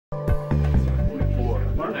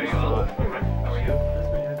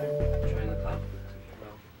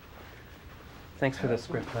Thanks for the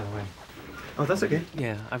script, by the way. Oh, that's okay.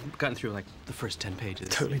 Yeah, I've gotten through, like, the first 10 pages.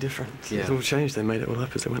 Totally different. Yeah. It's all changed. They made it all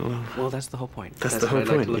up as they went along. Well, that's the whole point. That's the whole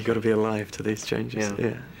point. You've got to be alive to these changes. Yeah.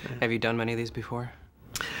 Yeah. Have you done many of these before?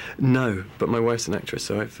 No, but my wife's an actress,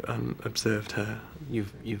 so I've observed her.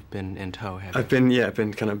 You've been in tow, have you? I've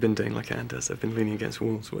been doing like Anne does. I've been leaning against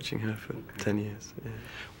walls watching her for 10 years. Yeah.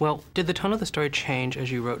 Well, did the tone of the story change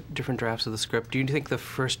as you wrote different drafts of the script? Do you think the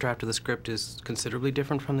first draft of the script is considerably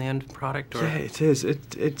different from the end product? Or? Yeah, it is.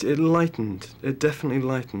 It lightened. It definitely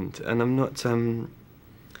lightened, and I'm not.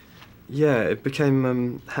 Yeah, it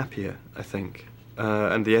became happier, I think,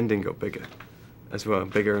 and the ending got bigger, as well,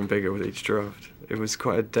 bigger and bigger with each draft. It was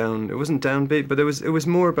quite a down. It wasn't downbeat, but it was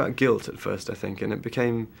more about guilt at first, I think, and it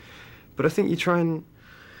became. But I think you try and,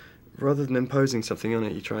 rather than imposing something on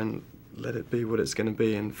it, you try and let it be what it's going to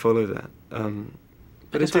be and follow that.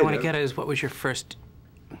 But that's what I want to get at is, what was your first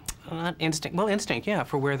instinct? Well, instinct, yeah,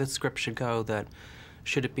 for where the script should go. That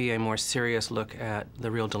should it be a more serious look at the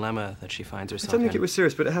real dilemma that she finds herself in? I don't think it was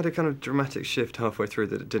serious, but it had a kind of dramatic shift halfway through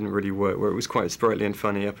that it didn't really work, where it was quite sprightly and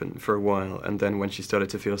funny for a while, and then when she started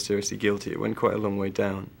to feel seriously guilty, it went quite a long way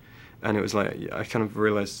down. And it was like, I kind of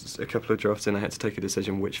realised a couple of drafts in, I had to take a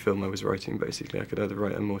decision which film I was writing, basically. I could either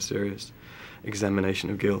write a more serious examination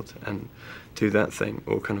of guilt and do that thing,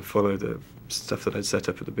 or kind of follow the stuff that I'd set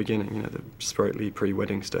up at the beginning, you know, the sprightly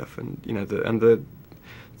pre-wedding stuff, and, you know, the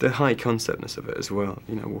high conceptness of it as well,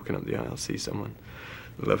 you know, walking up the aisle, see someone,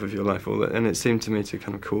 the love of your life, all that. And it seemed to me to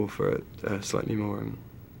kind of call for a slightly more,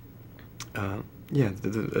 a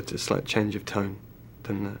slight change of tone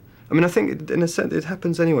than... I mean, I think, in a sense, it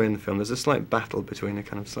happens anyway in the film. There's a slight battle between a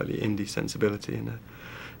kind of slightly indie sensibility and a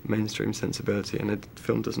mainstream sensibility, and the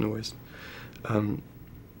film doesn't always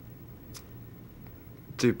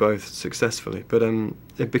do both successfully, but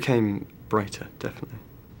it became brighter, definitely.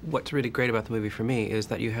 What's really great about the movie for me is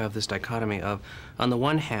that you have this dichotomy of, on the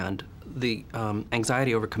one hand, the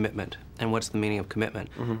anxiety over commitment and what's the meaning of commitment,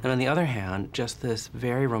 and on the other hand, just this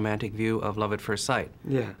very romantic view of love at first sight,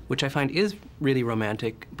 which I find is really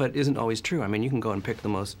romantic, but isn't always true. I mean, you can go and pick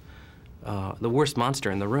the worst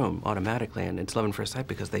monster in the room automatically, and it's love at first sight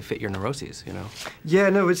because they fit your neuroses, you know? Yeah,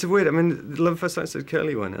 no, it's weird. I mean, love at first sight's a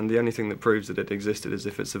curly one, and the only thing that proves that it existed is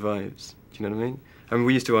if it survives. Do you know what I mean? I mean,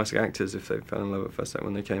 we used to ask actors if they fell in love at first sight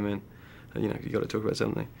when they came in. You know, you got to talk about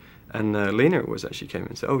something. And Lena actually came in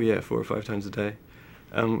and said, "Oh yeah, 4 or 5 times a day,"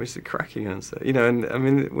 which is a cracking answer. You know, and I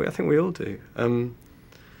mean, I think we all do.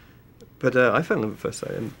 But I fell in love at first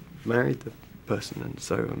sight and married the person, and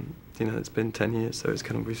so you know, it's been 10 years, so it's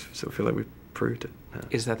kind of, we sort of feel like we've proved it now.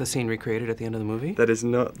 Is that the scene recreated at the end of the movie? That is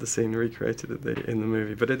not the scene recreated in the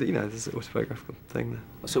movie, but you know, there's an autobiographical thing there.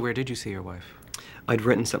 So where did you see your wife? I'd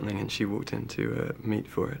written something and she walked in to meet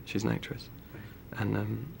for it. She's an actress, and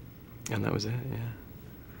that was it. Yeah,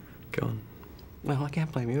 gone. Well, I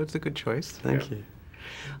can't blame you. It's a good choice. Thank you.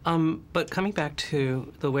 But coming back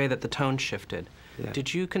to the way that the tone shifted,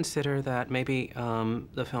 did you consider that maybe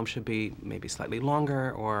the film should be maybe slightly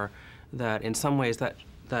longer, or that in some ways that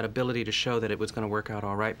ability to show that it was going to work out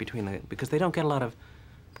all right because they don't get a lot of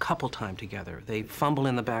couple time together. They fumble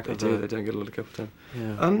in the back of the... They don't get a lot of couple time.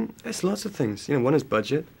 Yeah. It's lots of things. You know, one is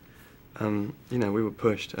budget. You know, we were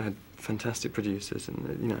pushed. I had fantastic producers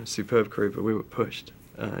and, you know, superb crew, but we were pushed.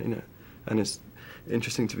 You know, and it's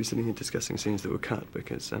interesting to be sitting here discussing scenes that were cut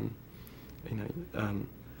because, you know,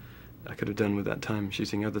 I could have done with that time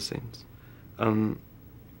shooting other scenes.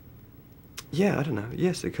 Yeah, I don't know.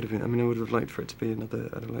 Yes, it could have been. I mean, I would have liked for it to be I'd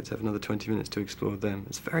have liked to have another 20 minutes to explore them.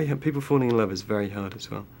 It's very hard. People falling in love is very hard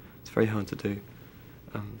as well. It's very hard to do.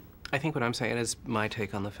 I think what I'm saying is, my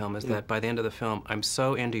take on the film is that by the end of the film, I'm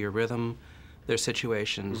so into your rhythm, their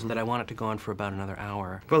situations, that I want it to go on for about another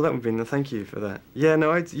hour. Well, that would be, thank you for that. Yeah,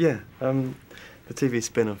 no, the TV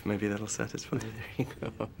spin-off, maybe that'll satisfy you. There you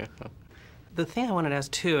go. Yeah. The thing I wanted to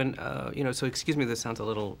ask too, and you know, so excuse me, this sounds a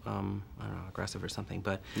little, I don't know, aggressive or something,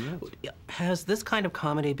 but has this kind of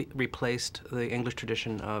comedy replaced the English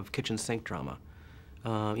tradition of kitchen sink drama?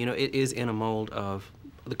 You know, it is in a mold of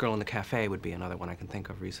The Girl in the Cafe would be another one I can think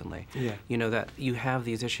of recently. Yeah. You know, that you have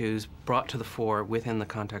these issues brought to the fore within the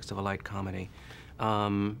context of a light comedy,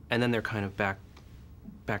 and then they're kind of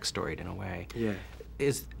backstoried in a way. Yeah.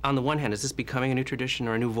 On the one hand, is this becoming a new tradition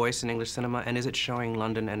or a new voice in English cinema, and is it showing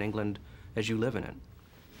London and England as you live in it?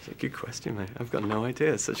 It's a good question, mate. I've got no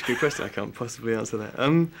idea. It's such a good question. I can't possibly answer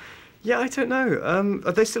that. Yeah, I don't know.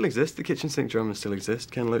 They still exist. The kitchen sink dramas still exist.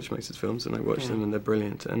 Ken Loach makes his films, and I watch them, and they're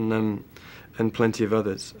brilliant, and plenty of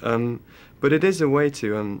others. But it is a way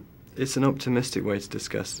to. It's an optimistic way to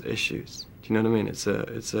discuss issues. Do you know what I mean? It's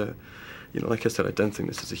a. You know, like I said, I don't think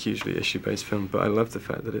this is a hugely issue-based film, but I love the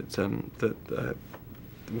fact that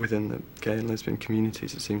within the gay and lesbian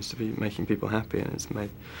communities, it seems to be making people happy, and it's made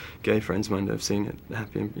gay friends of mine that have seen it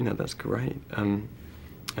happy, and, you know, that's great. And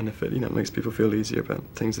if it, you know, makes people feel easier about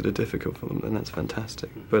things that are difficult for them, then that's fantastic.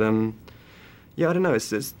 But yeah, I don't know. It's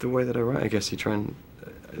the way that I write. I guess you try and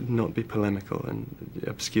not be polemical and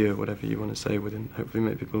obscure whatever you want to say within. Hopefully,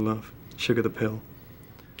 make people laugh. Sugar the pill.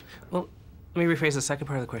 Well, let me rephrase the second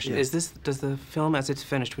part of the question. Yeah. Does the film, as it's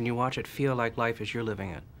finished, when you watch it, feel like life as you're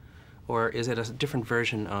living it, or is it a different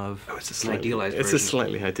version of an idealized version? It's a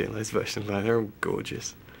slightly idealized version of life. They're all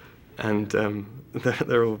gorgeous, and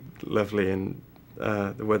they're all lovely, and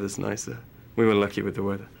the weather's nicer. We were lucky with the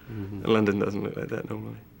weather. London doesn't look like that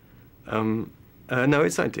normally. No,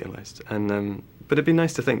 it's idealized, and but it'd be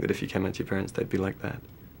nice to think that if you came out to your parents, they'd be like that.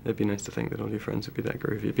 It'd be nice to think that all your friends would be that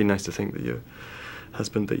groovy. It'd be nice to think that your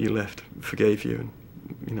husband that you left forgave you and,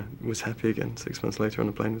 you know, was happy again 6 months later on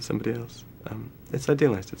a plane with somebody else. It's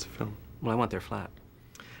idealized. It's a film. Well, I want their flat.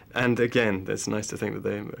 And again, it's nice to think that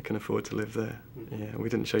they can afford to live there. Yeah, we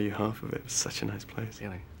didn't show you half of it. It was such a nice place.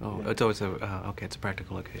 Really? Oh, yeah. it's always okay, it's a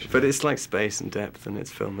practical location. But it's like space and depth, and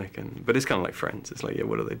it's filmmaking. But it's kind of like Friends. It's like, yeah,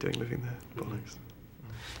 what are they doing living there? Bollocks.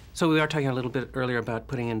 So we were talking a little bit earlier about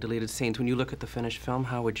putting in deleted scenes. When you look at the finished film,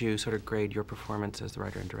 how would you sort of grade your performance as the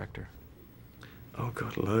writer and director? Oh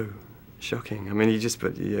God, low, shocking. I mean, you just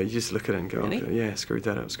look at it and go, Really? okay, yeah, screwed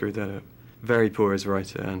that up, screwed that up. Very poor as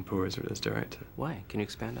writer and poor as director. Why? Can you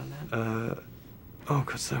expand on that? Oh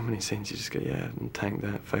God, so many scenes you just go, yeah, and tanked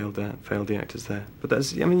that, failed the actors there. But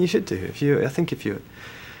that's, I mean, you should do. The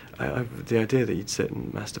idea that you'd sit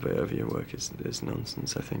and masturbate over your work is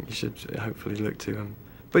nonsense. I think you should hopefully look to.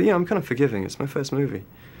 But yeah, I'm kind of forgiving. It's my first movie,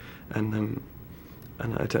 and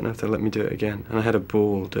I don't know if they'll let me do it again. And I had a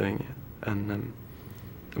ball doing it, and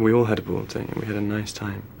we all had a ball doing it. We had a nice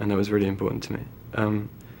time, and that was really important to me.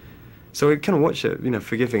 So I kind of watch it, you know,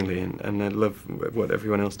 forgivingly, and I love what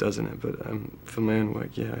everyone else does in it. But for my own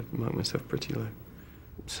work, yeah, I mark myself pretty low.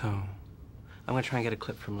 So I'm going to try and get a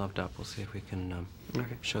clip from Loved Up. We'll see if we can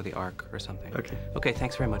show the arc or something. Okay. Okay,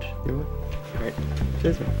 thanks very much. You're welcome. Great.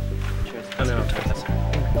 Cheers, man. Cheers. Oh, no,